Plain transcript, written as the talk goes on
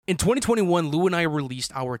In 2021, Lou and I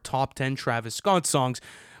released our top 10 Travis Scott songs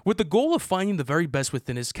with the goal of finding the very best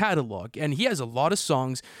within his catalog. And he has a lot of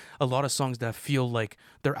songs that feel like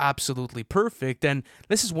they're absolutely perfect. And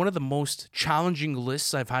this is one of the most challenging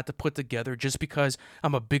lists I've had to put together just because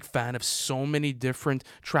I'm a big fan of so many different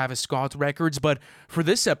Travis Scott records. But for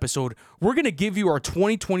this episode, we're going to give you our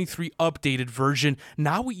 2023 updated version,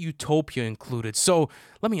 now with Utopia included. So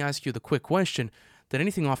let me ask you the quick question. Did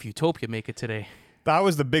anything off Utopia make it today? That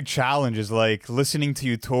was the big challenge, is like listening to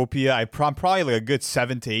Utopia. I'm probably like a good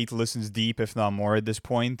 7 to 8 listens deep, if not more at this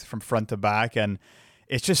point, from front to back. And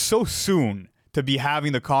it's just so soon to be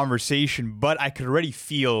having the conversation, but I could already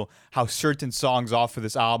feel how certain songs off of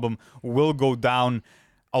this album will go down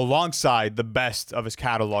alongside the best of his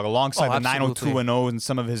catalog, alongside the 90210 and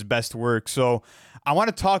some of his best work. So I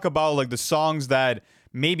want to talk about like the songs that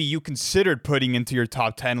maybe you considered putting into your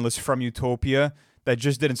top 10 list from Utopia that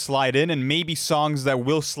just didn't slide in, and maybe songs that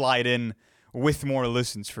will slide in with more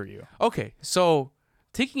listens for you. Okay, so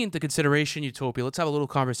taking into consideration Utopia, let's have a little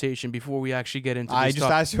conversation before we actually get into this. I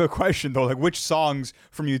just asked you a question though, like which songs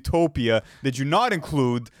from Utopia did you not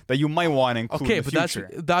include that you might want to include in the future?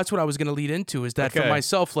 Okay, but that's what I was going to lead into, is that for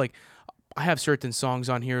myself, like I have certain songs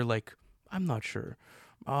on here, like I'm not sure.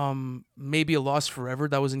 Maybe A Lost Forever,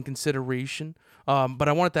 that was in consideration. But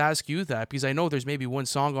I wanted to ask you that because I know there's maybe one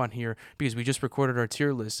song on here because we just recorded our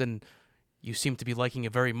tier list and you seem to be liking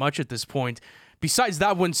it very much at this point. Besides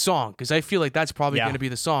that one song, because I feel like that's probably going to be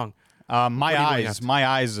the song. My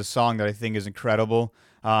Eyes is a song that I think is incredible.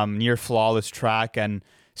 Near flawless track, and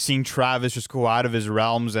seeing Travis just go out of his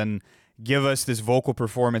realms and give us this vocal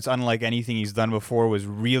performance unlike anything he's done before was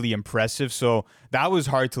really impressive. So that was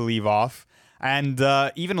hard to leave off. And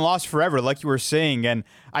even Lost Forever, like you were saying, and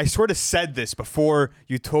I sort of said this before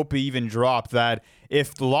Utopia even dropped, that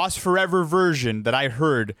if the Lost Forever version that I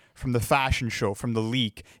heard from the fashion show, from the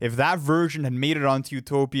leak, if that version had made it onto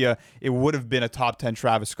Utopia, it would have been a top 10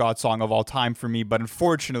 Travis Scott song of all time for me. But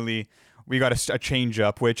unfortunately, we got a change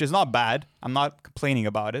up, which is not bad. I'm not complaining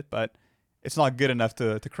about it, but it's not good enough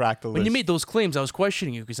to crack the list. When you made those claims, I was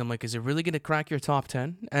questioning you because I'm like, is it really going to crack your top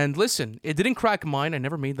 10? And listen, it didn't crack mine. I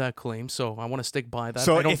never made that claim, so I want to stick by that.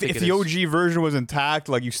 So if the OG version was intact,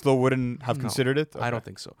 like you still wouldn't have considered it? Okay. I don't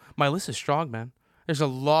think so. My list is strong, man. There's a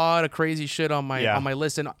lot of crazy shit on my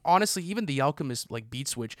list. And honestly, even The Alchemist like beat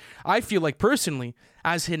switch, I feel like personally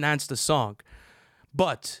has enhanced the song.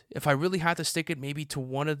 But if I really had to stick it maybe to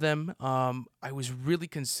one of them, I was really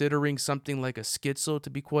considering something like a Schizo, to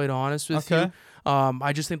be quite honest with you.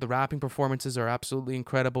 I just think the rapping performances are absolutely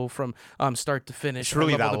incredible from start to finish. It's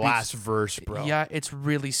really that last verse, bro. Yeah, it's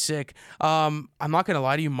really sick. I'm not going to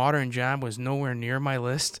lie to you, Modern Jam was nowhere near my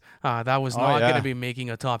list. That was not going to be making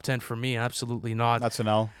a top 10 for me. Absolutely not. That's an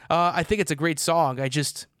L. I think it's a great song.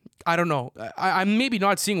 I don't know. I'm maybe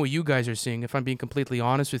not seeing what you guys are seeing, if I'm being completely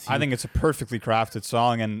honest with you. I think it's a perfectly crafted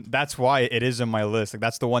song, and that's why it is in my list. Like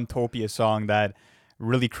that's the one Utopia song that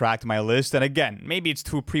really cracked my list. And again, maybe it's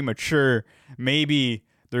too premature. Maybe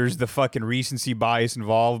there's the fucking recency bias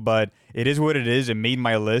involved, but it is what it is. It made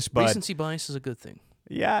my list. But recency bias is a good thing.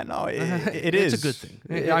 Yeah, no, it is. It's a good thing.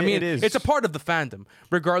 It is. It's a part of the fandom.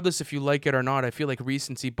 Regardless if you like it or not, I feel like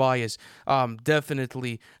recency bias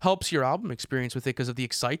definitely helps your album experience with it because of the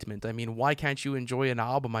excitement. I mean, why can't you enjoy an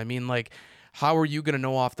album? I mean, like, how are you going to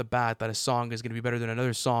know off the bat that a song is going to be better than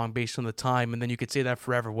another song based on the time? And then you could say that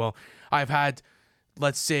forever. Well, I've had...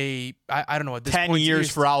 let's say, I don't know, at this 10 point, years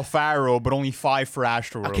for Alfaro, but only 5 for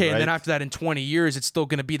Astroworld. Okay, right? And then after that, in 20 years, it's still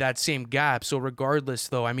going to be that same gap. So regardless,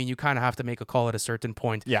 though, I mean, you kind of have to make a call at a certain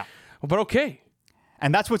point. Yeah. But okay.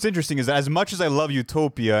 And that's what's interesting is that as much as I love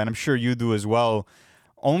Utopia, and I'm sure you do as well,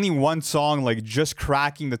 only one song, like just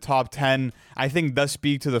cracking the top 10, I think does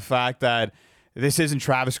speak to the fact that this isn't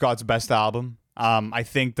Travis Scott's best album. I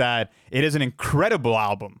think that it is an incredible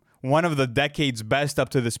album. One of the decade's best up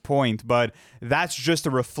to this point, but that's just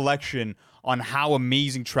a reflection on how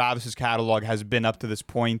amazing Travis's catalog has been up to this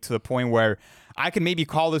point, to the point where I can maybe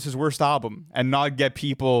call this his worst album and not get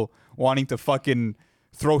people wanting to fucking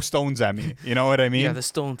throw stones at me. You know what I mean? Yeah, the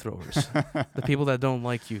stone throwers. The people that don't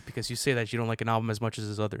like you because you say that you don't like an album as much as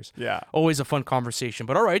his others. Yeah. Always a fun conversation.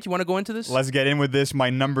 But all right, you want to go into this? Let's get in with this. My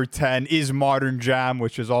number 10 is Modern Jam,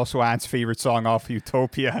 which is also Ant's favorite song off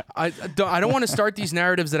Utopia. I don't want to start these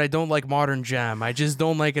narratives that I don't like Modern Jam. I just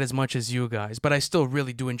don't like it as much as you guys. But I still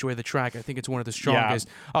really do enjoy the track. I think it's one of the strongest.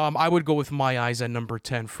 Yeah. I would go with My Eyes at number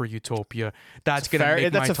 10 for Utopia. That's going to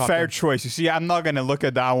make my top 10. That's a fair choice. You see, I'm not going to look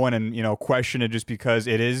at that one and, question it just because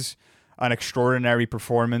it is an extraordinary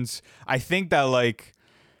performance. I think that,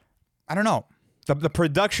 I don't know. The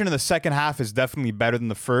production in the second half is definitely better than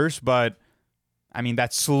the first, but I mean,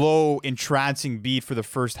 that slow, entrancing beat for the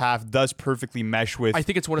first half does perfectly mesh with. I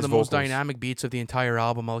think it's one of the most dynamic beats of the entire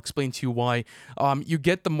album. I'll explain to you why. You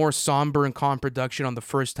get the more somber and calm production on the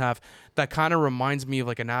first half that kind of reminds me of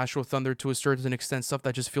like a Nashville Thunder to a certain extent, stuff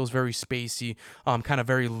that just feels very spacey, kind of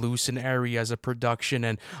very loose and airy as a production.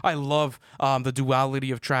 And I love the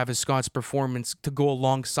duality of Travis Scott's performance to go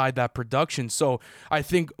alongside that production. So I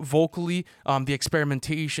think vocally, the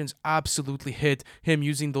experimentations absolutely hit. Him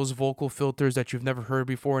using those vocal filters that you've never heard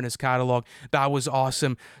before in his catalog, that was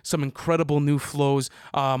awesome. Some incredible new flows.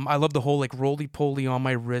 I love the whole like roly-poly on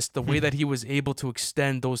my wrist, the way that he was able to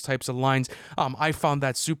extend those types of lines. I found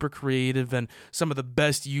that super creative and some of the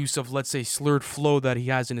best use of, let's say, slurred flow that he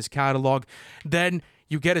has in his catalog. Then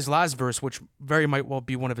you get his last verse, which very might well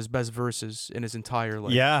be one of his best verses in his entire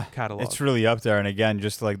catalog. It's really up there. And again,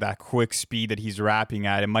 just like that quick speed that he's rapping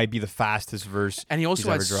at, it might be the fastest verse. And he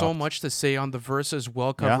also had so much to say on the verse as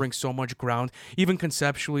well, covering so much ground. Even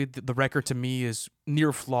conceptually, the record to me is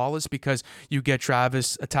near flawless because you get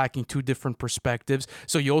Travis attacking two different perspectives.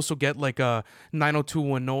 So you also get like a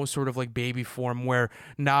 90210 sort of like baby form where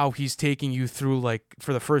now he's taking you through, like,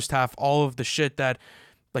 for the first half, all of the shit that,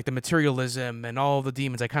 like the materialism and all the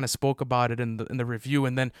demons. I kind of spoke about it in the review,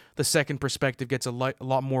 and then the second perspective gets a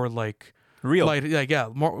lot more like real,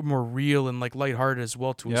 more real and like lighthearted as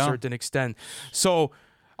well to a certain extent. So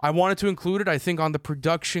I wanted to include it. I think on the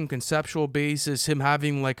production conceptual basis, him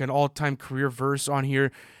having like an all-time career verse on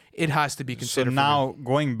here, it has to be considered. So now,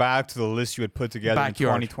 going back to the list you had put together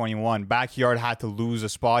Backyard. In 2021, Backyard had to lose a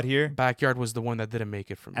spot here. Backyard was the one that didn't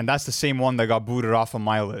make it for me. And that's the same one that got booted off of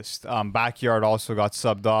my list. Backyard also got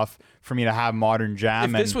subbed off for me to have Modern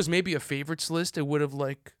Jam. If this was maybe a favorites list, it would have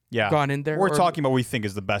gone in there. We're talking about what we think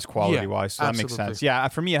is the best quality-wise, so absolutely. That makes sense. Yeah,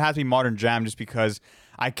 for me, it has to be Modern Jam just because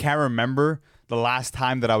I can't remember the last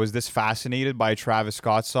time that I was this fascinated by a Travis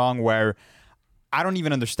Scott song where I don't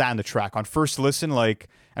even understand the track. On first listen, like...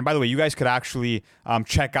 And by the way, you guys could actually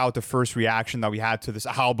check out the first reaction that we had to this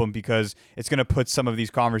album because it's going to put some of these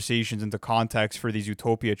conversations into context for these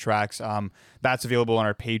Utopia tracks. That's available on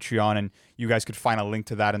our Patreon, and you guys could find a link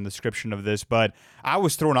to that in the description of this. But I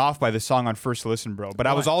was thrown off by this song on first listen, bro. But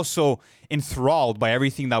I was also enthralled by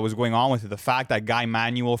everything that was going on with it. The fact that Guy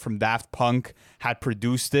Manuel from Daft Punk had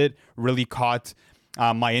produced it really caught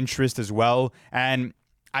my interest as well. And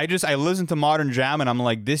I listened to Modern Jam and I'm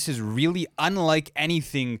like, this is really unlike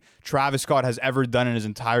anything Travis Scott has ever done in his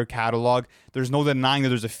entire catalog. There's no denying that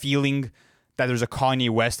there's a feeling that there's a Kanye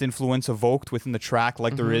West influence evoked within the track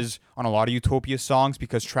like there is on a lot of Utopia songs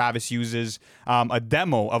because Travis uses a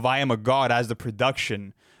demo of I Am a God as the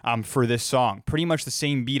production for this song. Pretty much the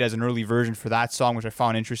same beat as an early version for that song, which I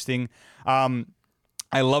found interesting.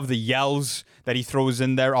 I love the yells that he throws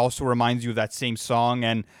in there. Also reminds you of that same song.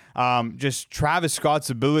 And just Travis Scott's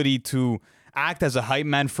ability to act as a hype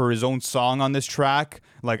man for his own song on this track.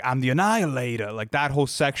 Like, I'm the Annihilator. Like, that whole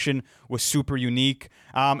section was super unique.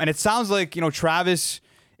 And it sounds like, Travis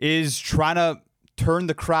is trying to turn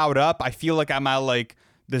the crowd up. I feel like I'm at, like,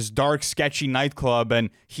 this dark, sketchy nightclub, and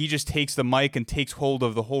he just takes the mic and takes hold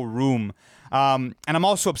of the whole room. And I'm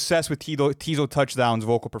also obsessed with Tizo Touchdown's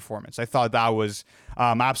vocal performance. I thought that was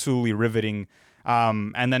absolutely riveting.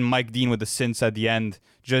 And then Mike Dean with the synths at the end.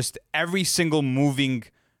 Just every single moving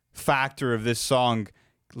factor of this song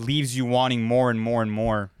leaves you wanting more and more and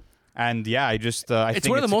more. And yeah, I think it's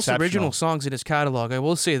one of the most original songs in his catalog. I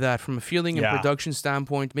will say that from a feeling and production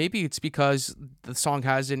standpoint. Maybe it's because the song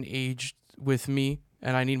hasn't aged with me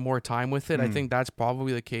and I need more time with it. I think that's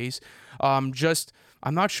probably the case. I'm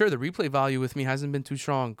not sure. The replay value with me hasn't been too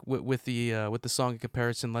strong with the song in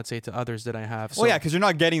comparison, let's say, to others that I have. So, well, yeah, because you're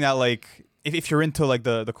not getting that, like, if you're into like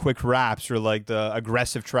the quick raps or like the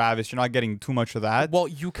aggressive Travis, you're not getting too much of that. Well,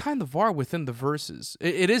 you kind of are within the verses.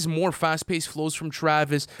 It is more fast-paced flows from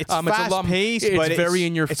Travis. It's fast-paced, but it's very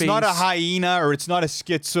in your face. It's not a hyena or it's not a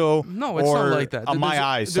schizo. No, it's not like that. On My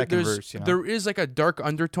Eyes, second verse. There is like a dark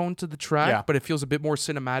undertone to the track, but it feels a bit more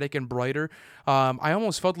cinematic and brighter. I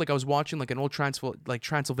almost felt like I was watching like an old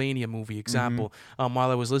Transylvania movie example while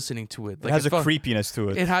I was listening to it. Like, it has a creepiness to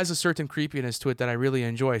it. It has a certain creepiness to it that I really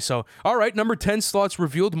enjoy. So, all right, number 10 slots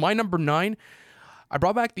revealed. My number 9, I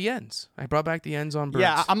brought back the ends. on Birds.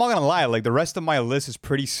 Yeah, I'm not going to lie. Like, the rest of my list is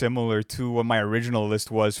pretty similar to what my original list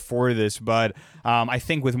was for this. But I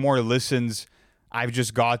think with more listens, I've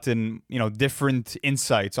just gotten, different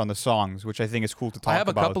insights on the songs, which I think is cool to talk about. I have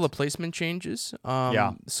a couple of placement changes.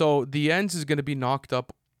 So the ends is going to be knocked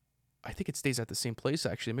up. I think it stays at the same place,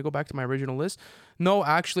 actually. Let me go back to my original list. No,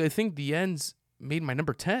 actually, I think the ends made my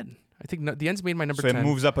number 10. I think the ends made my number 10. So it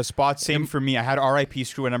moves up a spot. Same for me. I had R.I.P.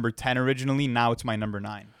 Screw at number 10 originally. Now it's my number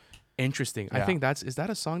 9. Interesting. I Yeah. think is that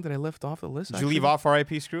a song that I left off the list? Did you leave actually? off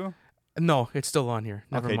R.I.P. Screw? No, it's still on here.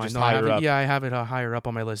 Never Okay, mind. just No, I higher have it. up. Yeah, I have it higher up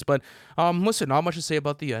on my list. But listen, not much to say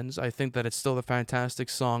about the ends. I think that it's still a fantastic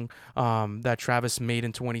song that Travis made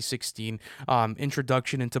in 2016.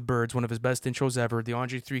 Introduction into Birds, one of his best intros ever. The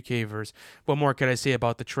Andre 3K verse. What more can I say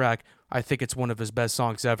about the track? I think it's one of his best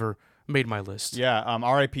songs ever. Made my list. Yeah,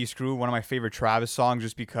 R.I.P. Screw, one of my favorite Travis songs,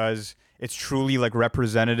 just because it's truly like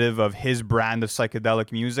representative of his brand of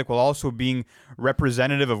psychedelic music, while also being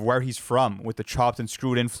representative of where he's from, with the chopped and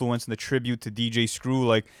screwed influence and the tribute to DJ Screw.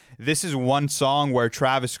 Like, this is one song where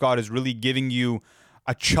Travis Scott is really giving you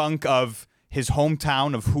a chunk of his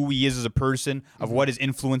hometown, of who he is as a person, of what his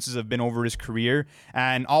influences have been over his career.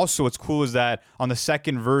 And also what's cool is that on the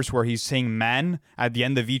second verse where he's saying man at the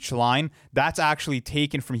end of each line, that's actually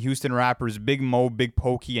taken from Houston rappers Big Mo, Big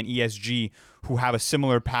Pokey, and ESG, who have a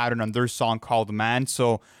similar pattern on their song called Man.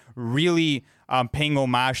 So really paying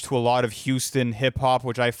homage to a lot of Houston hip-hop,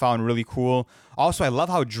 which I found really cool. Also, I love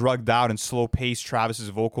how drugged out and slow-paced Travis's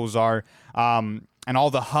vocals are. And all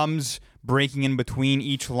the hums breaking in between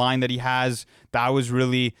each line that he has, that was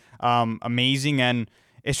really amazing. And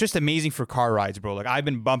it's just amazing for car rides, bro. Like, I've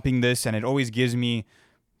been bumping this, and it always gives me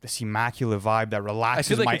this immaculate vibe that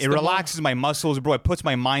relaxes relaxes my muscles, bro. It puts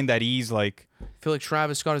my mind at ease. Like, I feel like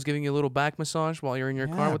Travis Scott is giving you a little back massage while you're in your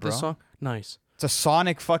car with this song. Nice. It's a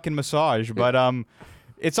sonic fucking massage, but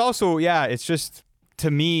it's also, it's just,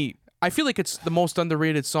 to me, I feel like it's the most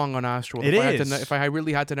underrated song on Astro. If I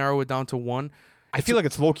really had to narrow it down to one, I feel like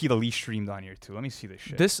it's low-key the least streamed on here, too. Let me see this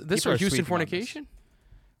shit. This People or are Houston sleeping on Fornication?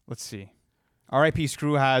 Let's see. R.I.P.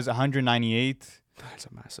 Screw has 198. That's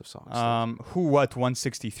a massive song. Who What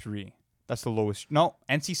 163. That's the lowest. No,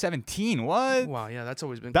 NC-17. What? Wow, yeah, that's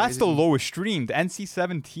always been That's crazy. the lowest streamed.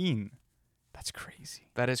 NC-17. That's crazy.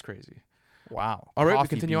 That is crazy. Wow. All right, we Coffee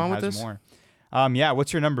continue Bean on with has this? more.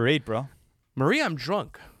 What's your number 8, bro? Maria, I'm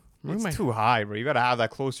drunk. It's too high, bro. You got to have that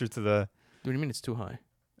closer to the... What do you mean it's too high?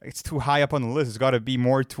 It's too high up on the list. It's got to be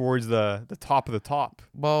more towards the top of the top.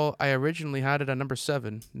 Well, I originally had it at number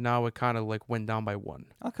 7. Now it kind of like went down by 1.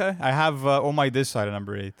 Okay. I have Oh My This Side at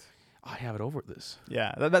number 8. I have it over this.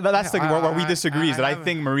 Yeah, that's where we disagree. Is that I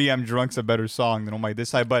think Maria I'm Drunk's a better song than Oh My This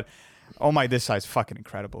Side, but Oh My This Side is fucking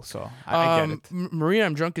incredible. So I get it. Maria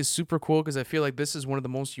I'm Drunk is super cool because I feel like this is one of the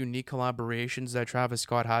most unique collaborations that Travis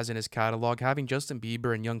Scott has in his catalog. Having Justin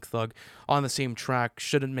Bieber and Young Thug on the same track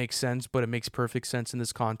shouldn't make sense, but it makes perfect sense in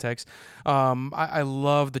this context. I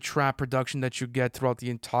love the trap production that you get throughout the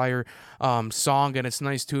entire song, and it's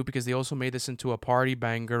nice too because they also made this into a party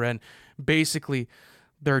banger, and basically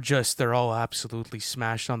they're all absolutely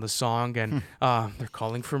smashed on the song, and they're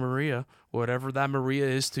calling for Maria. Whatever that Maria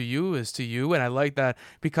is to you, and I like that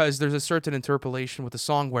because there's a certain interpolation with the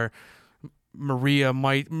song where Maria,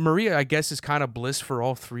 I guess, is kind of bliss for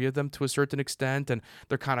all three of them to a certain extent, and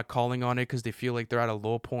they're kind of calling on it because they feel like they're at a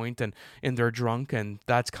low point and they're drunk, and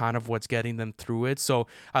that's kind of what's getting them through it. So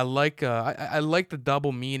I like I like the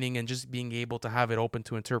double meaning and just being able to have it open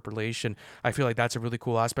to interpolation. I feel like that's a really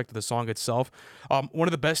cool aspect of the song itself. One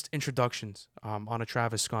of the best introductions on a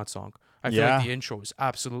Travis Scott song. I feel like the intro is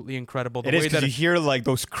absolutely incredible. It is because you hear like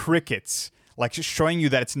those crickets. Like just showing you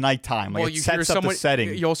that it's nighttime. Like, it sets up the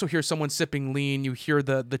setting. You also hear someone sipping lean. You hear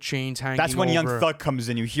the chains hanging. That's when over. Young Thug comes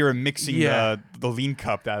in. You hear him mixing the lean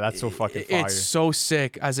cup. That's so fucking fire. It's so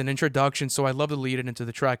sick as an introduction. So I love to lead it into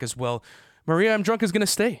the track as well. Maria I'm Drunk is gonna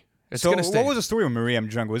stay. It's gonna stay. What was the story with Maria I'm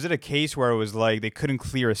Drunk? Was it a case where it was like they couldn't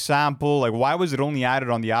clear a sample? Like, why was it only added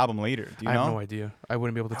on the album later? Do you know? I have no idea. I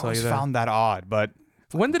wouldn't be able to tell you that. I found that odd, but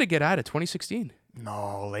when did it get added? 2016.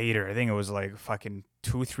 No, later. I think it was like fucking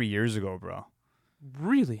 2-3 years ago, bro.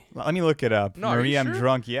 Really? Let me look it up. No, Maria I'm sure?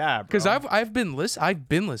 Drunk, yeah, bro. Because I've been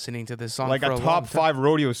listening to this song like for a top 5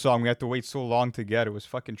 rodeo song. We had to wait so long to get. It was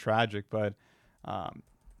fucking tragic, but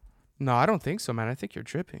no, I don't think so, man. I think you're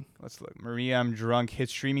tripping. Let's look. Maria I'm Drunk hit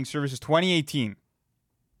streaming services 2018.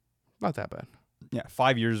 Not that bad. Yeah,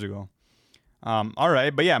 5 years ago. All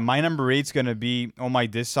right, but yeah, my number 8's gonna be Oh My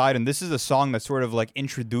This Side, and this is a song that sort of like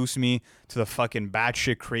introduced me to the fucking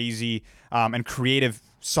batshit crazy and creative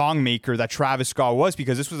song maker that Travis Scott was,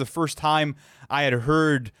 because this was the first time I had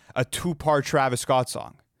heard a 2-part Travis Scott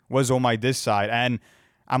song, was Oh My This Side, and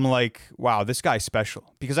I'm like, wow, this guy's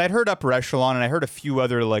special, because I'd heard Upper Echelon and I heard a few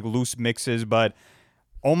other like loose mixes, but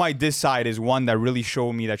Oh My This Side is one that really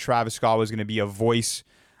showed me that Travis Scott was gonna be a voice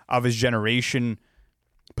of his generation,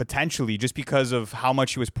 potentially, just because of how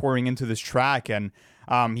much he was pouring into this track. And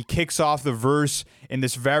He kicks off the verse in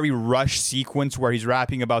this very rushed sequence where he's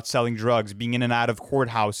rapping about selling drugs, being in and out of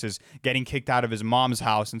courthouses, getting kicked out of his mom's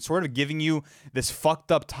house, and sort of giving you this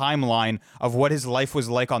fucked up timeline of what his life was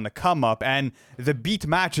like on the come up. And the beat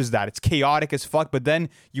matches that. It's chaotic as fuck, but then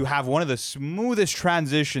you have one of the smoothest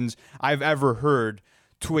transitions I've ever heard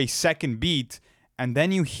to a second beat, and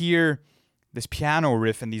then you hear this piano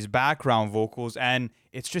riff and these background vocals, and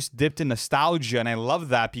it's just dipped in nostalgia. And I love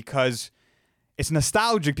that because it's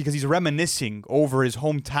nostalgic because he's reminiscing over his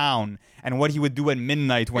hometown and what he would do at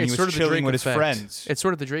midnight when he was chilling with his friends. It's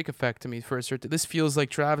sort of the Drake effect to me for a certain. This feels like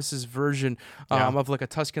Travis's version of like a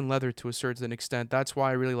Tuscan Leather to a certain extent. That's why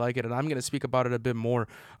I really like it, and I'm going to speak about it a bit more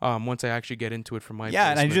once I actually get into it from my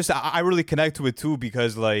placement. And I really connect to it too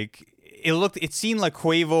because like it seemed like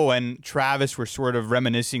Quavo and Travis were sort of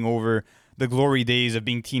reminiscing over the glory days of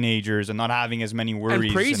being teenagers and not having as many worries.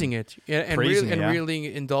 And praising it. And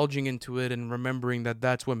really indulging into it and remembering that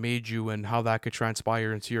that's what made you and how that could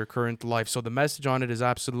transpire into your current life. So the message on it is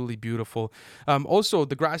absolutely beautiful. Also,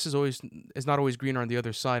 the grass is not always greener on the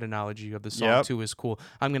other side analogy of the song too is cool.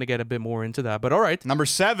 I'm going to get a bit more into that. But all right. Number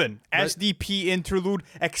 7, SDP Interlude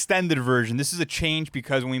Extended Version. This is a change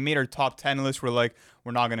because when we made our top 10 list, we're like,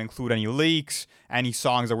 we're not going to include any leaks, any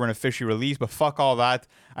songs that weren't officially released, but fuck all that.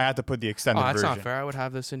 I had to put the extended version. Oh, that's not fair. I would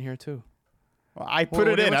have this in here too. Well, I put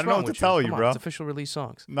it in. I don't know what to tell you, bro. It's official release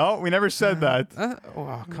songs. No, we never said that.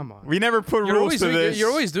 Oh, come on. We never put rules to this. You're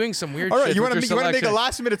always doing some weird shit. All right, you want to make a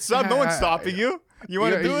last-minute sub? No one's stopping you. You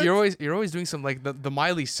want to do it? You're always doing some like the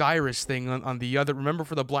Miley Cyrus thing on the other. Remember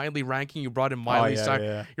for the blindly ranking, you brought in Miley Cyrus.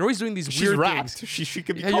 Yeah. You're always doing these weird things. She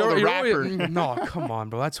could be called a rapper. No, come on,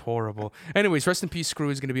 bro. That's horrible. Anyways, Rest in Peace Screw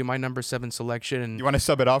is going to be my number 7 selection. And you want to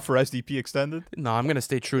sub it off for SDP Extended? No, I'm going to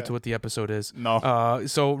stay true to what the episode is. No.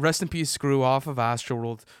 So Rest in Peace Screw off of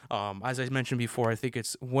Astroworld. As I mentioned before, I think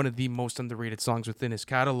it's one of the most underrated songs within his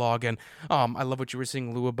catalog, and I love what you were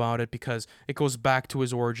saying, Lou, about it because it goes back to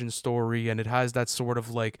his origin story, and it has that sort of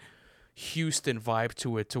like Houston vibe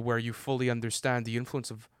to it, to where you fully understand the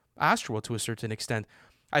influence of Astroworld to a certain extent.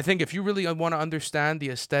 I think if you really want to understand the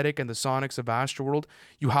aesthetic and the sonics of Astroworld,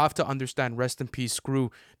 you have to understand Rest in Peace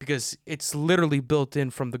Screw because it's literally built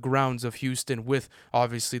in from the grounds of Houston with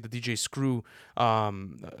obviously the DJ Screw,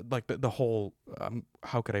 like the whole,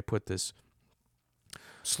 how could I put this?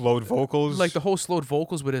 Slowed vocals? Like the whole slowed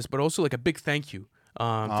vocals with this, but also like a big thank you to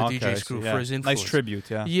DJ Screw for his influence. Nice tribute,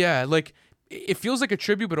 yeah. Yeah, like it feels like a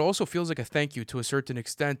tribute, but also feels like a thank you to a certain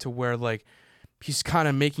extent, to where like he's kind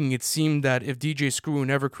of making it seem that if DJ Screw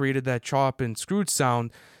never created that chop and screwed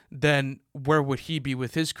sound, then where would he be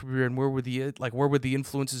with his career, and where would the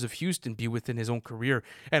influences of Houston be within his own career?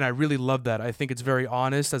 And I really love that. I think it's very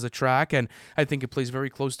honest as a track, and I think it plays very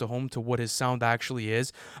close to home to what his sound actually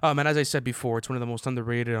is. And as I said before, it's one of the most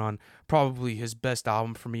underrated on probably his best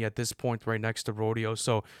album for me at this point, right next to Rodeo.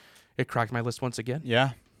 So it cracked my list once again. Yeah.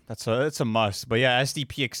 It's a must. But yeah,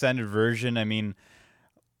 SDP Extended Version, I mean,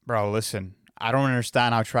 bro, listen, I don't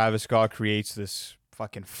understand how Travis Scott creates this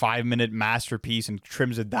fucking 5-minute masterpiece and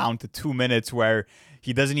trims it down to 2 minutes where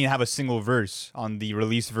he doesn't even have a single verse on the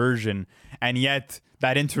released version, and yet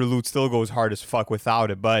that interlude still goes hard as fuck without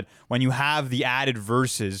it. But when you have the added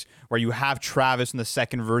verses, where you have Travis in the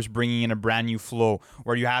second verse bringing in a brand new flow,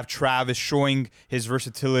 where you have Travis showing his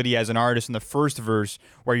versatility as an artist in the first verse,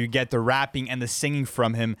 where you get the rapping and the singing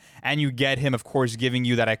from him, and you get him, of course, giving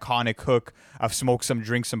you that iconic hook of Smoke Some,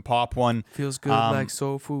 Drink Some, Pop One. Feels good like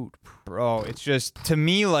soul food. Bro, it's just, to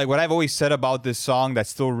me, like what I've always said about this song that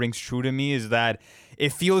still rings true to me is that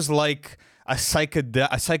it feels like a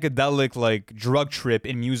psychedelic like drug trip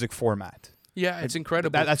in music format. Yeah, it's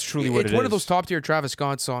incredible. That's truly what it is. It's one of those top tier Travis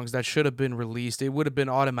Scott songs that should have been released. It would have been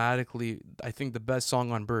automatically, I think, the best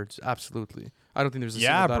song on Birds. Absolutely. I don't think there's a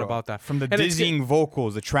single doubt about that. From the dizzying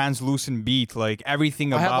vocals, the translucent beat, like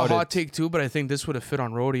everything about it. I have a hot take too, but I think this would have fit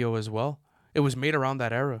on Rodeo as well. It was made around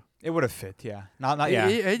that era. It would have fit, yeah.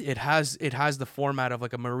 It has the format of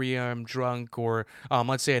like a Maria I'm Drunk or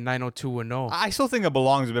let's say a 90210. I still think it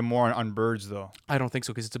belongs a bit more on Birds though. I don't think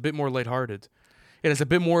so because it's a bit more lighthearted. It has a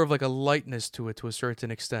bit more of like a lightness to it to a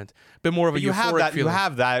certain extent. A bit more of a euphoric feeling. You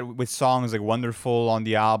have that with songs like Wonderful on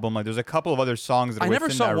the album. Like there's a couple of other songs that are within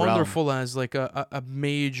that realm. I never saw Wonderful as like a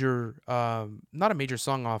major, not a major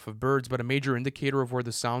song off of Birds, but a major indicator of where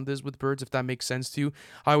the sound is with Birds, if that makes sense to you.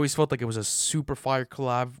 I always felt like it was a super fire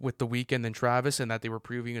collab with The Weeknd and Travis, and that they were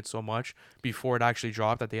previewing it so much before it actually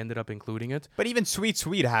dropped that they ended up including it. But even Sweet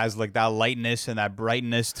Sweet has like that lightness and that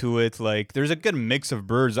brightness to it. Like there's a good mix of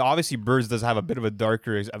Birds. Obviously, Birds does have a bit of a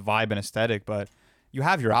darker vibe and aesthetic, but you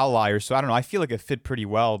have your outliers, so I don't know. I feel like it fit pretty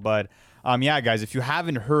well. But yeah, guys, if you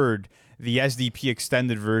haven't heard the SDP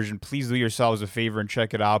extended version, please do yourselves a favor and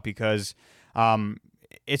check it out because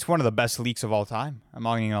it's one of the best leaks of all time. I'm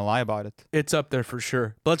not even gonna lie about it. It's up there for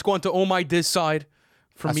sure. But let's go on to Oh My This Side.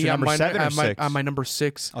 For That's me, your at number my, 7 or at my, 6? at my number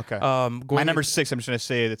 6. Okay. Going My number 6, I'm just gonna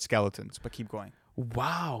say it's Skeletons, but keep going.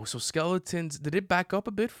 Wow. So Skeletons, did it back up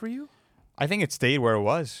a bit for you? I think it stayed where it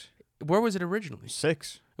was. Where was it originally?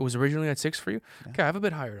 6. It was originally at 6 for you? Yeah. Okay, I have a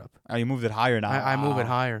bit higher up. Oh, you moved it higher now. I move it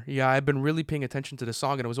higher. Yeah, I've been really paying attention to the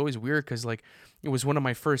song, and it was always weird because like it was one of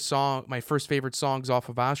my first favorite songs off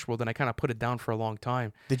of Astroworld, and I kind of put it down for a long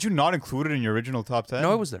time. Did you not include it in your original top 10?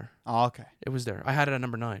 No, it was there. Oh, okay. It was there. I had it at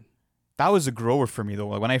number 9. That was a grower for me though.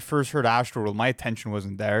 Like when I first heard Astroworld, my attention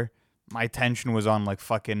wasn't there. My attention was on like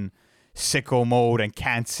fucking Sicko Mode and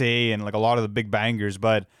Can't Say and like a lot of the big bangers.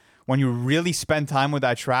 But when you really spend time with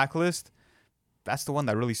that track list, that's the one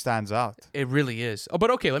that really stands out. It really is. Oh,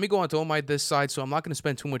 but okay, let me go on to Oh My This Side. So I'm not going to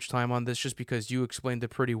spend too much time on this just because you explained it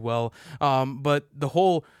pretty well. But the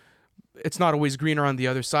whole "it's not always greener on the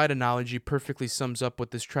other side" analogy perfectly sums up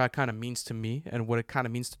what this track kind of means to me and what it kind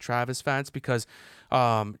of means to Travis fans, because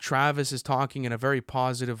Travis is talking in a very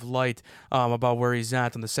positive light about where he's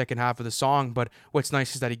at in the second half of the song. But what's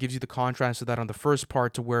nice is that he gives you the contrast of that on the first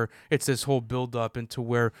part to where it's this whole build up into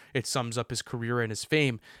where it sums up his career and his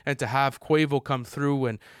fame. And to have Quavo come through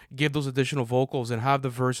and give those additional vocals and have the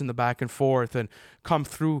verse in the back and forth and come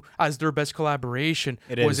through as their best collaboration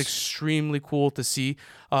was extremely cool to see.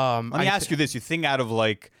 Let me ask you this. You think out of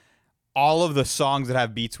like all of the songs that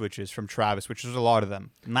have beat switches from Travis, which is a lot of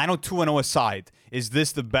them, 90210 aside, is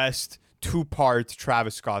this the best 2-part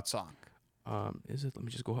Travis Scott song? Is it? Let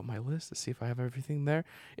me just go up my list to see if I have everything there.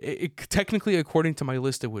 Technically, according to my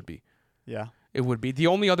list, it would be. Yeah. It would be. The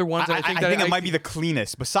only other ones I think it might be the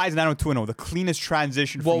cleanest, besides 90210, the cleanest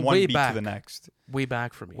transition from one beat to the next. Way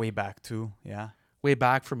back for me. Way back too, yeah. Way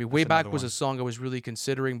back for me. Way Back was one. a song I was really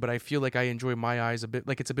considering, but I feel like I enjoy My Eyes a bit.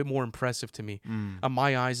 Like it's a bit more impressive to me.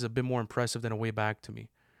 My Eyes is a bit more impressive than a Way Back to me.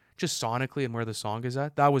 Just sonically and where the song is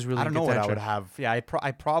at. That was really. I don't know what I would have. Yeah,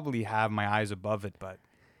 I probably have My Eyes above it, but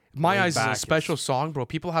My Eyes is a special song, bro.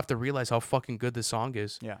 People have to realize how fucking good this song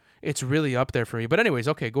is. Yeah, it's really up there for me. But anyways,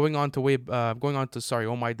 okay, going on to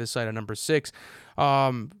Oh My This Side at number 6.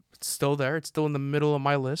 It's still there. It's still in the middle of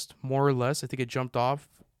my list, more or less. I think it jumped off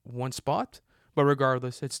one spot. But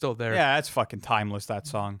regardless, it's still there. Yeah, that's fucking timeless, that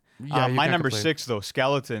song. Yeah, my number 6, though,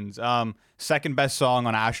 Skeletons. Second best song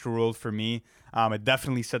on Astroworld for me. It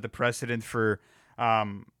definitely set the precedent for,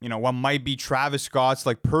 what might be Travis Scott's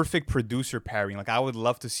like perfect producer pairing. Like I would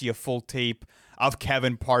love to see a full tape of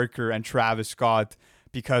Kevin Parker and Travis Scott,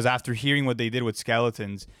 because after hearing what they did with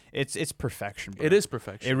Skeletons, it's perfection, bro. It is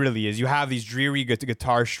perfection. It really is. You have these dreary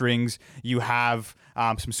guitar strings. You have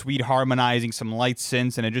some sweet harmonizing, some light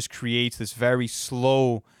synths, and it just creates this very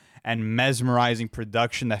slow and mesmerizing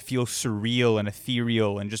production that feels surreal and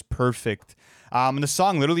ethereal and just perfect. And the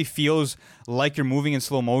song literally feels like you're moving in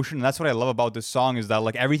slow motion. And that's what I love about this song, is that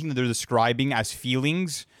like everything that they're describing as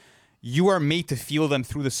feelings, you are made to feel them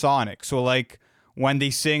through the sonic. So like when they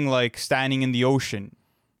sing like Standing in the Ocean,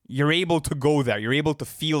 you're able to go there. You're able to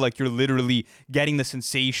feel like you're literally getting the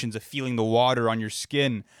sensations of feeling the water on your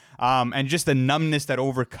skin. And just the numbness that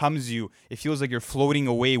overcomes you. It feels like you're floating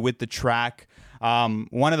away with the track.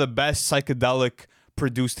 One of the best psychedelic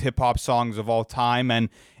produced hip-hop songs of all time. And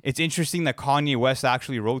it's interesting that Kanye West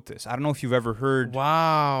actually wrote this. I don't know if you've ever heard.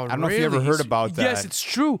 Wow. I don't know if you ever heard about that. Yes, it's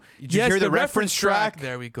true. Did you hear the reference track?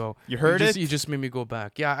 There we go. You heard it? You just made me go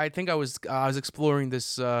back. Yeah, I think I was exploring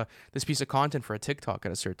this piece of content for a TikTok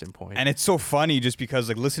at a certain point. And it's so funny just because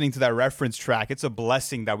like listening to that reference track, it's a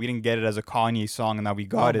blessing that we didn't get it as a Kanye song and that we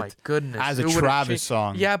got my goodness. as a Travis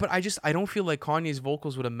song. Yeah, but I don't feel like Kanye's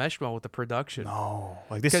vocals would have meshed well with the production. No.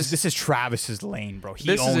 Like this is Travis's lane, bro. He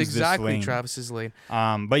this owns is exactly this lane. Travis's lane.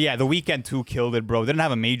 But yeah, The Weeknd too killed it, bro. Didn't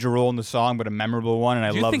have a major role in the song, but a memorable one,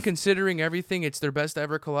 and Do you think, considering everything, it's their best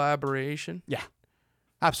ever collaboration? Yeah,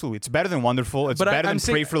 absolutely. It's better than Wonderful. It's better than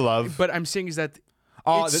Pray for Love. But I'm saying is that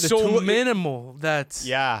it's so minimal that...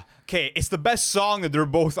 Yeah. Okay, it's the best song that they're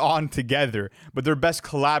both on together, but their best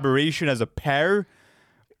collaboration as a pair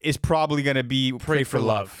is probably going to be Pray for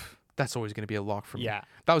Love. That's always going to be a lock for me. Yeah.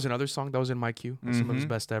 That was another song that was in my queue. Some of his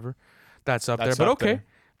best ever. That's up there. But okay, there.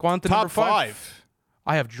 Go on to Top number 5.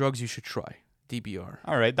 I have Drugs You Should Try. DBR.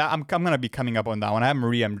 All right, I'm going to be coming up on that one. I have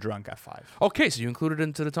Maria, I'm Drunk at 5. Okay, so you included it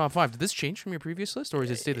into the top 5. Did this change from your previous list, or does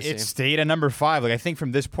it stay the same? It stayed at number 5. Like I think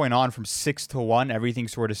from this point on, from 6 to 1, everything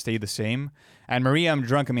sort of stayed the same. And Maria, I'm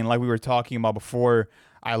Drunk, I mean, like we were talking about before,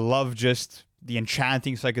 I love just the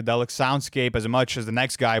enchanting psychedelic soundscape as much as the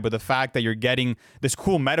next guy, but the fact that you're getting this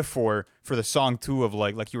cool metaphor for the song too of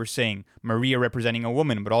like you were saying, Maria representing a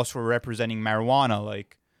woman, but also representing marijuana,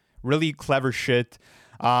 like Really clever shit.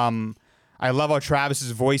 I love how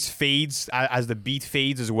Travis's voice fades as the beat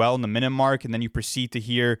fades as well in the minute mark, and then you proceed to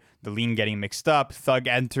hear the lean getting mixed up. Thug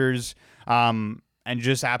enters and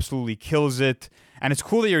just absolutely kills it. And it's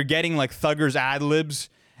cool that you're getting like Thugger's ad-libs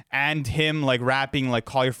and him like rapping like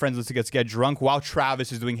 "Call your friends, let's get drunk" while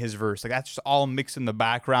Travis is doing his verse. Like that's just all mixed in the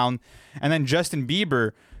background. And then Justin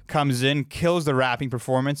Bieber comes in, kills the rapping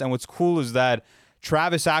performance. And what's cool is that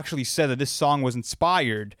Travis actually said that this song was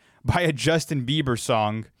inspired by a Justin Bieber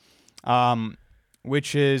song.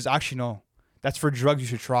 Which is actually no, that's for Drugs You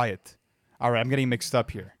Should Try It. All right, I'm getting mixed up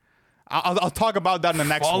here. I'll talk about that in the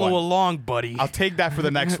next one. Follow along, buddy. I'll take that for the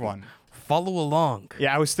next one. Follow along.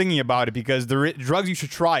 Yeah, I was thinking about it because the Drugs You Should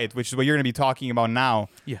Try It, which is what you're going to be talking about now.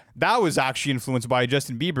 Yeah, that was actually influenced by a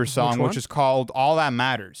Justin Bieber song, which is called "All That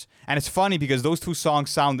Matters." And it's funny because those two songs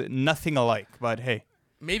sound nothing alike. But hey,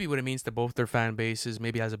 maybe what it means to both their fan bases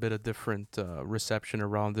maybe has a bit of different reception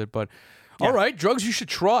around it. But all right, Drugs You Should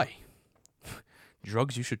Try.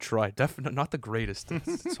 Drugs You Should Try. Definitely not the greatest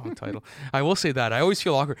song title. I will say that. I always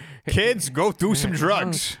feel awkward. Kids, go do some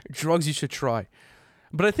drugs. Drugs You Should Try.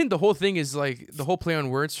 But I think the whole thing is like the whole play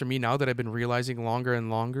on words for me now that I've been realizing longer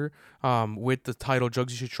and longer with the title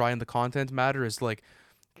Drugs You Should Try and the content matter is like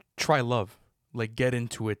try love. Like get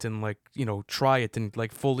into it and like, you know, try it and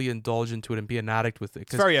like fully indulge into it and be an addict with it.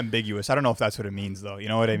 It's very ambiguous. I don't know if that's what it means though. You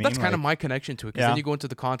know what I mean? That's kind of my connection to it. Because then you go into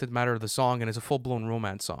the content matter of the song and it's a full blown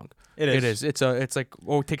romance song. It is. It's like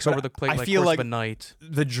it takes over the plate. I feel like the night.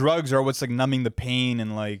 The drugs are what's like numbing the pain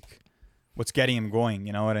and like what's getting him going.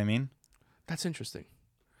 You know what I mean? That's interesting.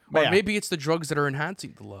 But or maybe it's the drugs that are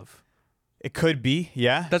enhancing the love. It could be.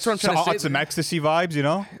 Yeah. That's what I'm trying to say. Some ecstasy vibes. You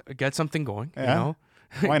know. Get something going. Yeah. You know.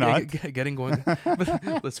 Why not? Getting going.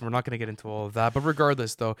 But listen, we're not going to get into all of that. But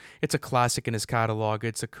regardless, though, it's a classic in his catalog.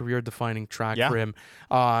 It's a career-defining track for him.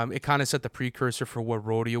 It kind of set the precursor for what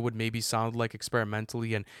Rodeo would maybe sound like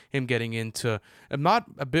experimentally, and him getting into not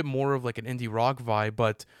a bit more of like an indie rock vibe,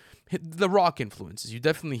 but the rock influences. You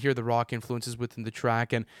definitely hear the rock influences within the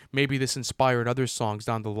track, and maybe this inspired other songs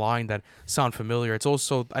down the line that sound familiar. It's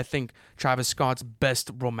also, I think, Travis Scott's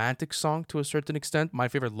best romantic song to a certain extent. My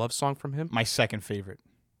favorite love song from him. My second favorite.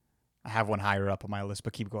 I have one higher up on my list,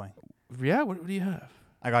 but keep going. Yeah, what do you have?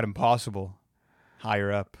 I got Impossible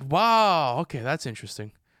higher up. Wow. Okay, that's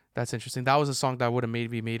interesting. That's interesting. That was a song that would have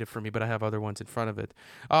maybe made it for me, but I have other ones in front of it.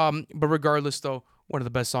 But regardless, though, one of the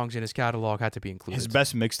best songs in his catalog had to be included. His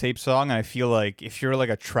best mixtape song, and I feel like if you're like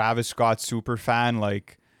a Travis Scott super fan,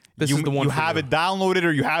 like this is the one you have it downloaded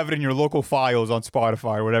or you have it in your local files on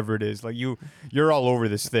Spotify or whatever it is. Like you're all over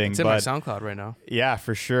this thing. It's in my SoundCloud right now. Yeah,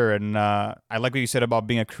 for sure. And I like what you said about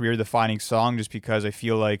being a career-defining song, just because I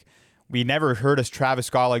feel like we never heard a Travis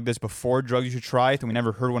Scott like this before Drugs You Should Try It, and we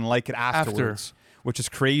never heard one like it afterwards, which is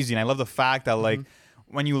crazy. And I love the fact that like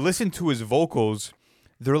when you listen to his vocals,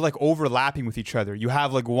 they're like overlapping with each other. You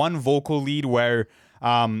have like one vocal lead where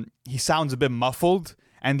he sounds a bit muffled,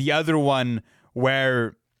 and the other one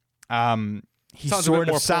where he sort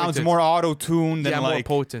of sounds more auto-tuned and like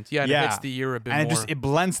more potent. Yeah, and it hits the ear a bit and more. it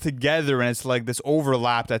blends together, and it's like this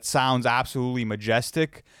overlap that sounds absolutely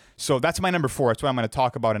majestic. So that's my number 4. That's why I'm going to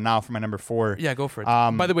talk about it now for my number 4. Yeah, go for it.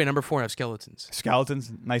 By the way, number 4, I have Skeletons.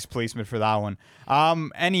 Skeletons, nice placement for that one.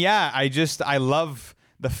 And yeah, I love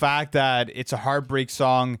the fact that it's a heartbreak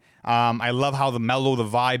song. I love how mellow the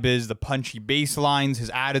vibe is, the punchy bass lines,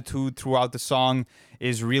 his attitude throughout the song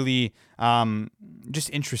is really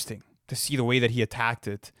just interesting to see the way that he attacked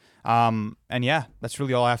it. And yeah, that's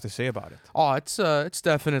really all I have to say about it. Oh, it's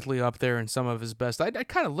definitely up there in some of his best. I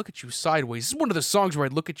kind of look at you sideways. This is one of the songs where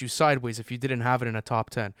I'd look at you sideways if you didn't have it in a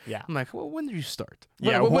top 10. Yeah. I'm like, well, when did you start?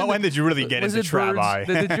 Yeah, when did you really get into Travis?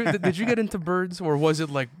 Did you get into Birds, or was it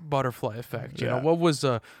like Butterfly Effect? You know, what was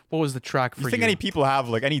the track for you? You think any people have,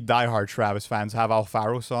 like, any diehard Travis fans have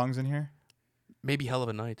Alfaro songs in here? Maybe Hell of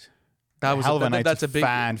a Night. That's a big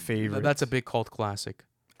fan favorite. That's a big cult classic.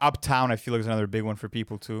 Uptown, I feel like, is another big one for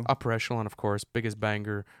people too. Upper Echelon, of course, biggest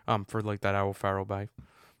banger for like that Alfaro vibe.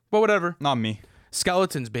 But whatever. Not me.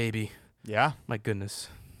 Skeletons, baby. Yeah. My goodness.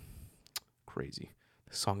 Crazy.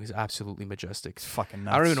 This song is absolutely majestic. It's fucking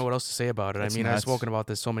nuts. I don't even know what else to say about it. It's I mean, nuts. I've spoken about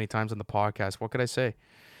this so many times on the podcast. What could I say?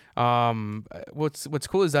 What's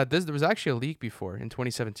cool is that there was actually a leak before in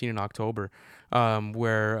 2017 in October,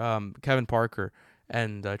 where Kevin Parker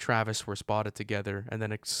and Travis were spotted together, and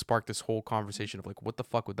then it sparked this whole conversation of like, what the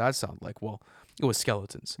fuck would that sound like? Well, it was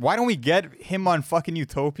Skeletons. Why don't we get him on fucking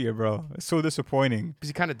Utopia, bro? It's so disappointing. Because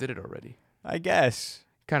he kind of did it already. I guess.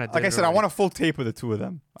 Kind of. Like I said, I want a full tape of the two of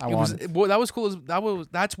them. That was cool.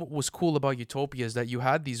 That's what was cool about Utopia, is that you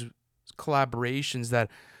had these collaborations that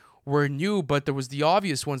were new, but there was the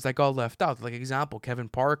obvious ones that got left out. Like example, Kevin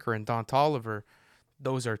Parker and Don Toliver.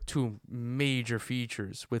 Those are two major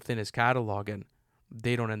features within his catalog, and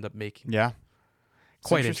they don't end up making. Yeah.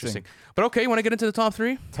 Quite interesting. But okay, you want to get into the top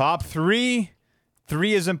three? Top three?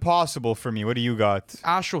 Three is impossible for me. What do you got?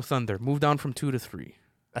 Astro Thunder, moved down from 2 to 3.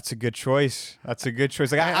 That's a good choice. Like Astro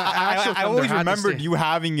I Thunder always had to remembered stay. you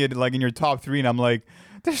having it like in your top three, and I'm like,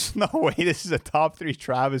 there's no way this is a top three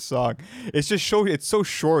Travis song. It's so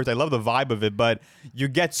short. I love the vibe of it, but you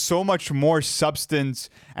get so much more substance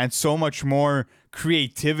and so much more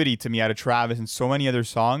creativity to me out of Travis and so many other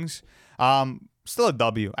songs. Still a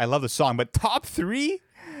W. I love the song, but top three?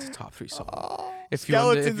 It's a top 3 song.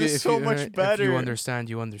 Skeletons is so much better. If you understand,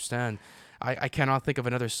 you understand. I cannot think of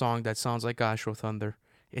another song that sounds like Astro Thunder.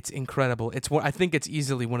 It's incredible. I think it's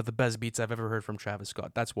easily one of the best beats I've ever heard from Travis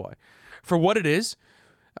Scott. That's why. For what it is,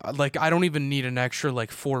 like I don't even need an extra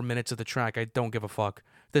like 4 minutes of the track. I don't give a fuck.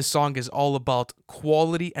 This song is all about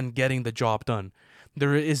quality and getting the job done.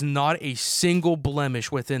 There is not a single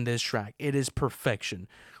blemish within this track. It is perfection.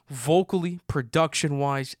 Vocally,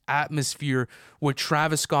 production-wise, atmosphere, what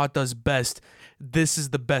Travis Scott does best, this is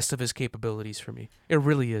the best of his capabilities for me. It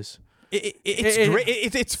really is.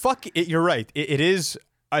 It's great. You're right. It is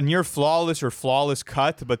a near flawless or flawless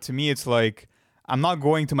cut, but to me, it's like I'm not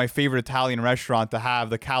going to my favorite Italian restaurant to have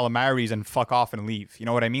the calamaris and fuck off and leave. You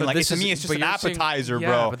know what I mean? But Like to me, it's just an appetizer,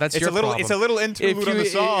 bro. But that's it's your a little. problem. It's a little interlude of the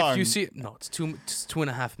song. If you see, no, it's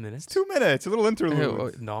 2.5 minutes. 2 minutes, a little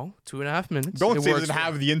interlude. No, 2.5 minutes. Don't say it doesn't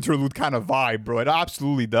have the interlude kind of vibe, bro. It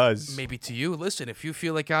absolutely does. Maybe to you. Listen, if you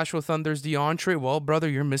feel like Astro Thunder's the entree, well, brother,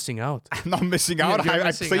 you're missing out. I'm not missing out. You're I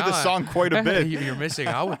missing played the out. song quite a bit. You're missing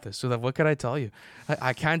out with this. So that, what could I tell you?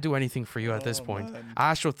 I can't do anything for you at this point. Man.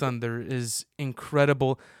 Astro Thunder is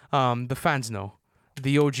incredible. The fans know.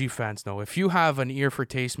 The OG fans know. If you have an ear for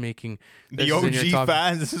taste making, The OG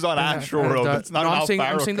fans, this is on Astro World. It's not I'm an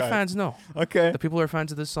saying the cut. fans know. Okay. The people who are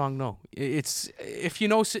fans of this song know. It's if you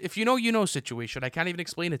know situation. I can't even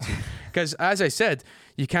explain it to you because, as I said,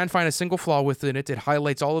 you can't find a single flaw within it. It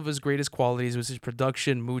highlights all of his greatest qualities with his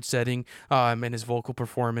production, mood setting, and his vocal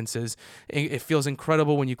performances. It feels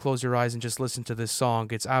incredible when you close your eyes and just listen to this song.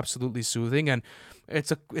 It's absolutely soothing, and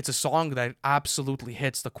it's a song that absolutely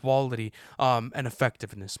hits the quality and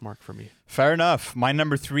effectiveness mark for me. Fair enough. My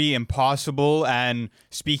number 3, Impossible. And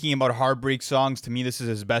speaking about heartbreak songs, to me, this is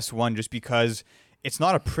his best one just because it's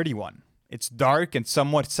not a pretty one. It's dark and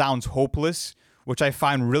somewhat sounds hopeless, which I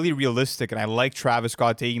find really realistic. And I like Travis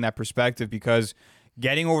Scott taking that perspective because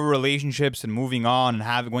getting over relationships and moving on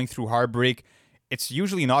and going through heartbreak, it's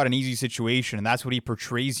usually not an easy situation. And that's what he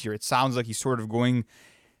portrays here. It sounds like he's sort of going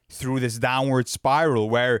through this downward spiral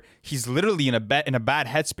where he's literally in a bad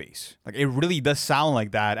headspace. Like it really does sound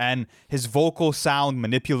like that, and his vocals sound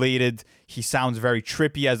manipulated. He sounds very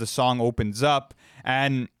trippy as the song opens up,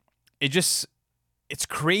 and it's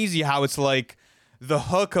crazy how it's like the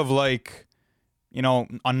hook of like, you know,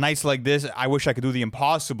 on nights like this, I wish I could do the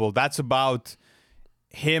impossible. That's about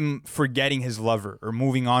him forgetting his lover or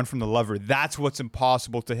moving on from the lover. That's what's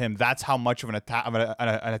impossible to him. That's how much of an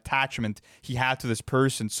attachment he had to this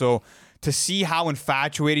person. So to see how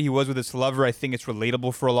infatuated he was with his lover, I think it's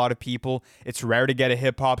relatable for a lot of people. It's rare to get a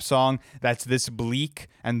hip-hop song that's this bleak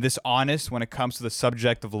and this honest when it comes to the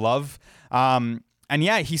subject of love. And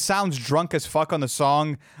yeah, he sounds drunk as fuck on the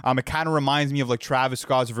song. It kind of reminds me of like Travis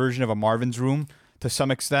Scott's version of A Marvin's Room to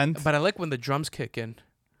some extent. But I like when the drums kick in.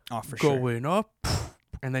 Oh, for sure. Going up.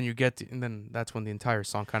 And then and then that's when the entire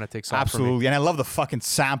song kind of takes off. Absolutely. And I love the fucking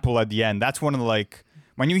sample at the end. That's one of the, like,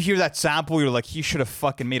 when you hear that sample, you're like, he should have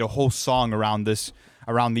fucking made a whole song around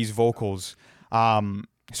these vocals.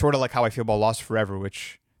 Sort of like how I feel about Lost Forever,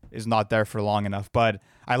 which is not there for long enough. But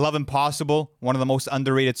I love Impossible, one of the most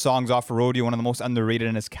underrated songs off of Rodeo, one of the most underrated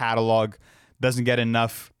in his catalog. Doesn't get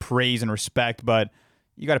enough praise and respect, but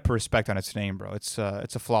you got to put respect on its name, bro. It's a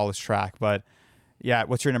flawless track. But yeah,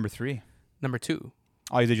 what's your number 3? Number 2.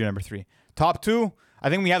 Oh, you did your number 3. Top 2, I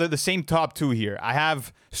think we have the same top 2 here. I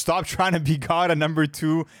have Stop Trying to Be God at number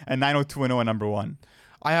 2 and 90210 at number 1.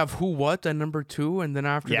 I have Who What at number 2, and then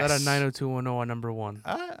after that Yes. at 90210 at number 1.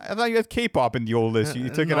 I thought you had K-pop in the old list. You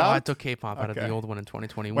took no, it out? I took K-pop out of the old one in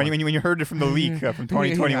 2021. When you heard it from the leak from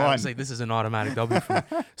 2021. Yeah, I was like, this is an automatic W for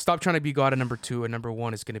me. Stop Trying to Be God at number 2, and number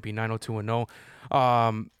 1 is going to be 90210.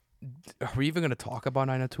 Are we even going to talk about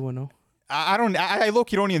 90210? I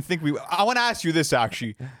look, you don't even think I want to ask you this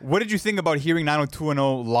actually. What did you think about hearing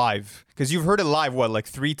 90210 live? Because you've heard it live, what, like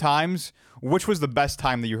 3 times? Which was the best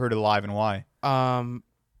time that you heard it live and why?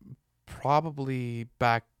 Probably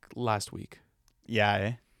back last week.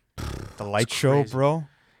 Yeah, the light show, crazy. bro.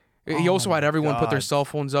 He also had everyone put their God. cell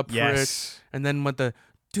phones up for Yes. it. And then when the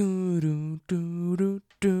do do do do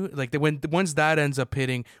do. Like once that ends up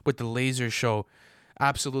hitting with the laser show,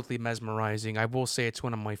 absolutely mesmerizing. I will say it's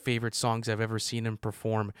one of my favorite songs I've ever seen him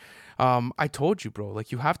perform. I told you, bro.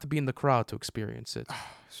 Like you have to be in the crowd to experience it.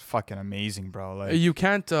 It's fucking amazing, bro. Like You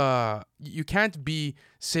can't be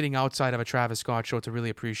sitting outside of a Travis Scott show to really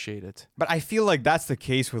appreciate it. but I feel like that's the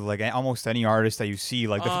case with like almost any artist that you see.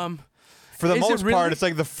 Like for the Is it most really? part, it's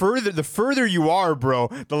like the further you are, bro,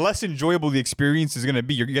 the less enjoyable the experience is gonna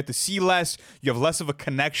be. You get to see less. You have less of a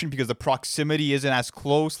connection because the proximity isn't as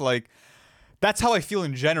close. Like that's how I feel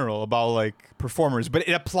in general about like performers. But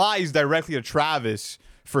it applies directly to Travis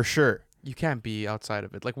for sure. You can't be outside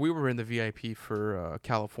of it. Like we were in the VIP for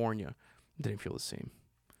California. It didn't feel the same.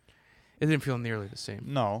 It didn't feel nearly the same.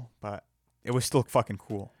 No, but it was still fucking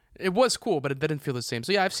cool. It was cool, but it didn't feel the same.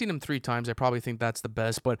 So yeah, I've seen him 3 times. I probably think that's the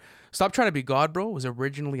best. But Stop Trying to Be God, bro, was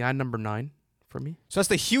originally at number 9 for me. So that's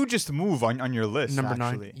the hugest move on your list. Number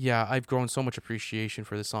actually. 9. Yeah, I've grown so much appreciation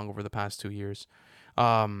for this song over the past 2 years.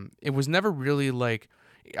 It was never really like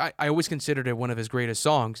I always considered it one of his greatest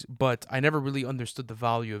songs, but I never really understood the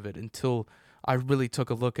value of it until I really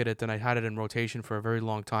took a look at it and I had it in rotation for a very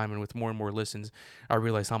long time. And with more and more listens, I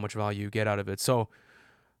realized how much value you get out of it. So,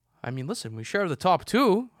 I mean, listen, we share the top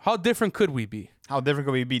 2. How different could we be? How different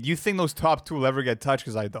could we be? Do you think those top 2 will ever get touched?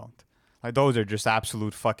 Because I don't. Like those are just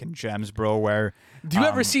absolute fucking gems, bro. Where Do you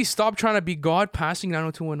ever see Stop Trying to Be God passing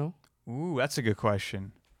 90210? Ooh, that's a good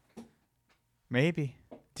question. Maybe.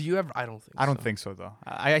 Do you ever? I don't think I don't so. think so though.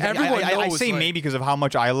 Everyone I knows, say like- maybe because of how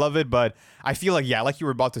much I love it, but I feel like like you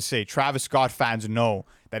were about to say, Travis Scott fans know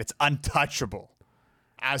that it's untouchable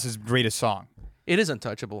as his greatest song. It is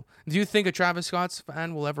untouchable. Do you think a Travis Scott's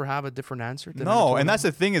fan will ever have a different answer? than No, 90210? and that's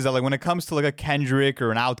the thing is that like when it comes to like a Kendrick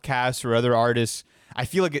or an Outkast or other artists, I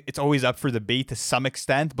feel like it's always up for debate to some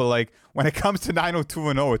extent. But like when it comes to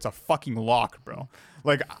 90210, it's a fucking lock, bro.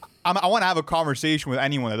 Like I want to have a conversation with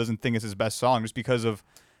anyone that doesn't think it's his best song just because of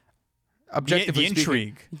objectively the speaking,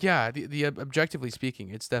 intrigue. Yeah, the objectively speaking,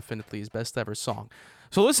 it's definitely his best ever song.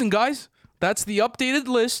 So listen, guys, that's the updated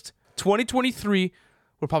list 2023.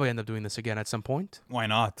 We'll probably end up doing this again at some point. Why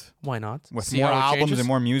not? Why not? With See more how it albums changes. and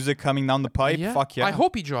more music coming down the pipe, fuck yeah. I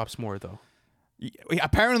hope he drops more though.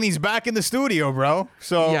 Apparently he's back in the studio, bro.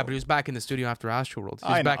 So Yeah, but he was back in the studio after Astroworld. He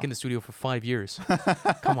was I back know. in the studio for 5 years.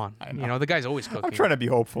 Come on, the guy's always cooking. I'm trying to be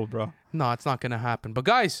hopeful, bro. No, it's not going to happen. But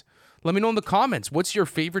guys, let me know in the comments. What's your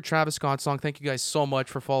favorite Travis Scott song? Thank you guys so much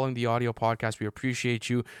for following the audio podcast. We appreciate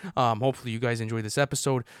you. Hopefully you guys enjoyed this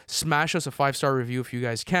episode. Smash us a 5-star review if you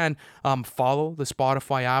guys can. Follow the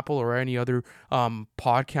Spotify, Apple, or any other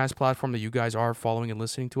podcast platform that you guys are following and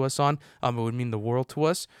listening to us on. It would mean the world to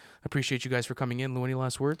us. Appreciate you guys for coming in. Lou, any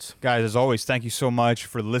last words? Guys, as always, thank you so much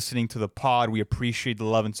for listening to the pod. We appreciate the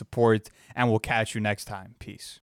love and support, and we'll catch you next time. Peace.